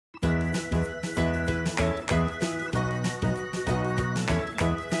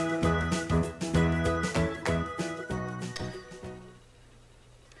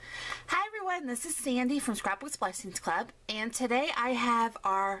this is Sandy from Scrapbook Blessings Club, and today I have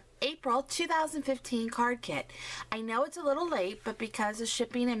our April 2015 card kit. I know it's a little late, but because of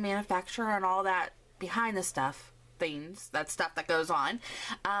shipping and manufacturer and all that behind the stuff, that stuff that goes on,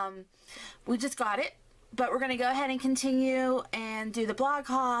 we just got it. But we're going to go ahead and continue and do the blog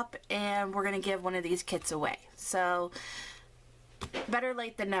hop, and we're going to give one of these kits away. So, better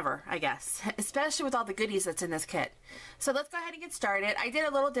late than never, I guess, especially with all the goodies that's in this kit. So let's go ahead and get started. I did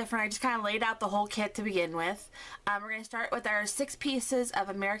a little different. I just kind of laid out the whole kit to begin with. We're going to start with our 6 pieces of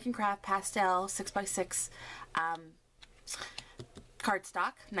American Craft Pastel 6x6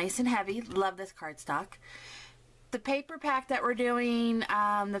 cardstock. Nice and heavy. Love this cardstock. The paper pack that we're doing,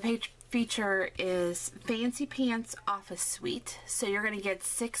 the page feature is Fancy Pants Office Suite. So you're going to get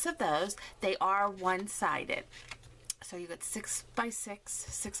 6 of those. They are one-sided. So you get 6x6,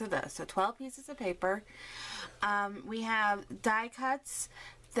 6 of those. So 12 pieces of paper. We have die cuts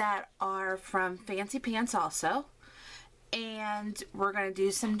that are from Fancy Pants also. And we're going to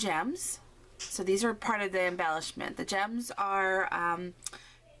do some gems. So these are part of the embellishment. The gems are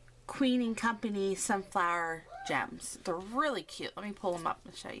Queen & Company Sunflower gems. They're really cute. Let me pull them up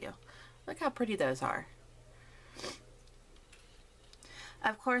and show you. Look how pretty those are.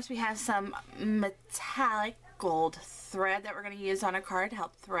 Of course, we have some metallic gold thread that we're going to use on a card,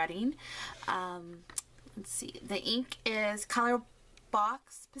 help threading. Let's see. The ink is Color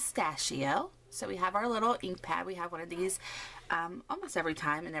Box Pistachio. So we have our little ink pad. We have one of these almost every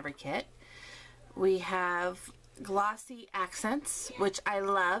time in every kit. We have Glossy accents, which I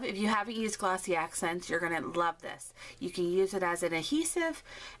love. If you haven't used glossy accents, you're going to love this. You can use it as an adhesive,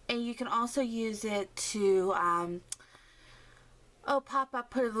 and you can also use it to pop up,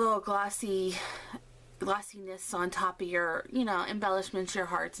 put a little glossiness on top of your, embellishments, your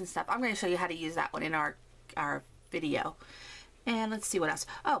hearts and stuff. I'm going to show you how to use that one in our video. And let's see what else.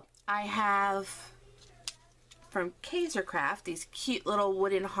 Oh, I have from Kaiser Craft these cute little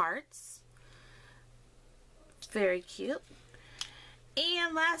wooden hearts. Very cute.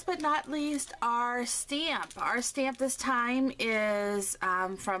 And last but not least, our stamp. Our stamp this time is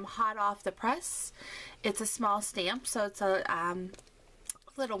from Hot Off the Press. It's a small stamp, so it's a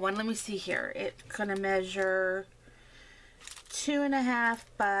little one. Let me see here. It's gonna measure 2.5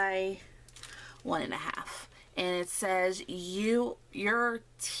 by 1.5, and it says you're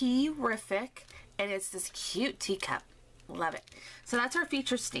terrific, and it's this cute teacup. Love it. So that's our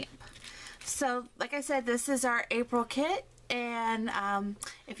feature stamp. So, like I said, this is our April kit, and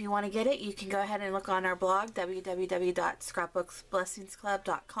if you want to get it, you can go ahead and look on our blog,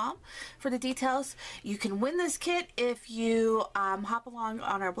 www.scrapbookblessingsclub.com, for the details. You can win this kit if you hop along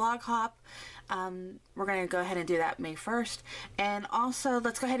on our blog hop. We're going to go ahead and do that May 1st. And also,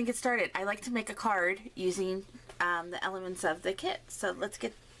 let's go ahead and get started. I like to make a card using the elements of the kit, so let's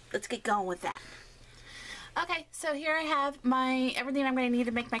get going with that. Okay, so here I have everything I'm going to need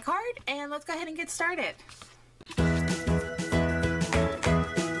to make my card, and let's go ahead and get started.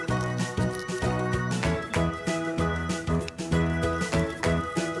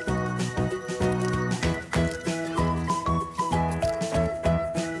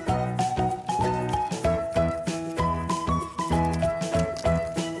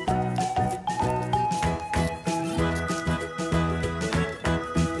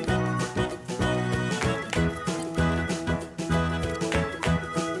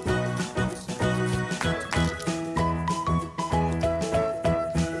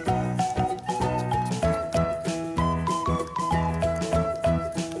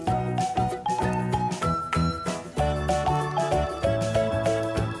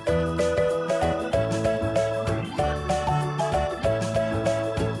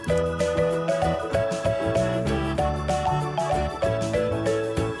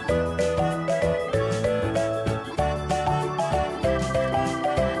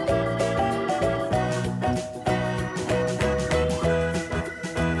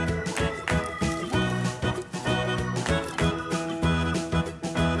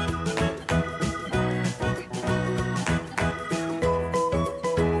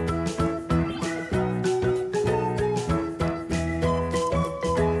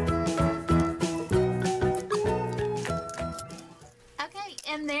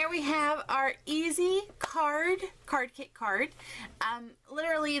 And there we have our easy card kit card.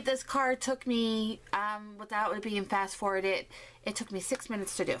 Literally, this card took me, without it being fast forwarded, it took me 6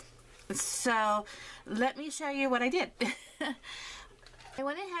 minutes to do. So let me show you what I did. I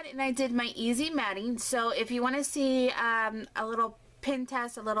went ahead and I did my easy matting. So if you want to see a little pin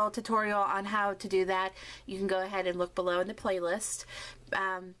test, a little tutorial on how to do that, you can go ahead and look below in the playlist.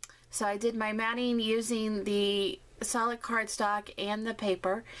 So I did my matting using the solid cardstock and the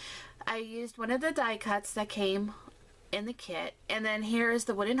paper. I used one of the die cuts that came in the kit, and then here is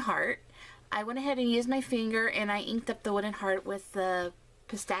the wooden heart. I went ahead and used my finger and I inked up the wooden heart with the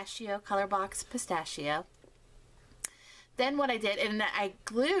pistachio, color box pistachio. Then what I did, and I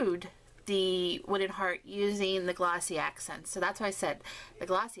glued the wooden heart using the glossy accents. So that's why I said the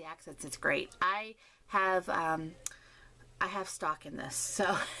glossy accents is great. I have stock in this,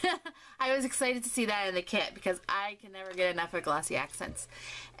 so I was excited to see that in the kit because I can never get enough of glossy accents.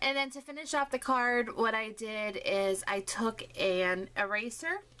 And then to finish off the card, what I did is I took an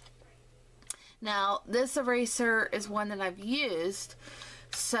eraser. Now this eraser is one that I've used,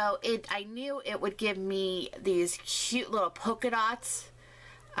 so I knew it would give me these cute little polka dots.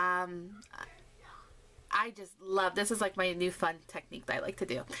 I just love, this is like my new fun technique that I like to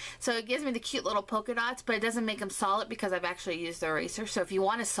do. So it gives me the cute little polka dots, but it doesn't make them solid because I've actually used the eraser. So if you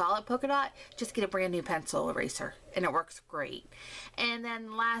want a solid polka dot, just get a brand new pencil eraser and it works great. And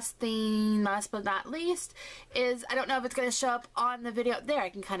then last but not least, is, I don't know if it's going to show up on the video. There, I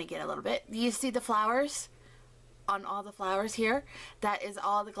can kind of get a little bit. You see the flowers? On all the flowers here, that is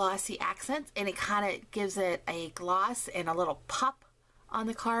all the glossy accents, and it kind of gives it a gloss and a little pop on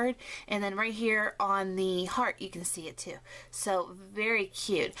the card. And then right here on the heart you can see it too, so very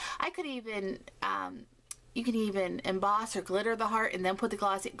cute. I could even you can even emboss or glitter the heart and then put the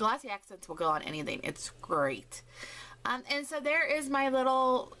glossy accents will go on anything. It's great. And so there is my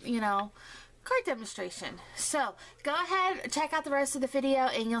little, you know, card demonstration. So go ahead, check out the rest of the video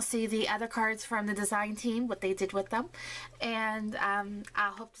and you'll see the other cards from the design team, what they did with them. And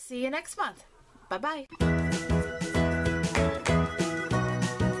I hope to see you next month. Bye bye.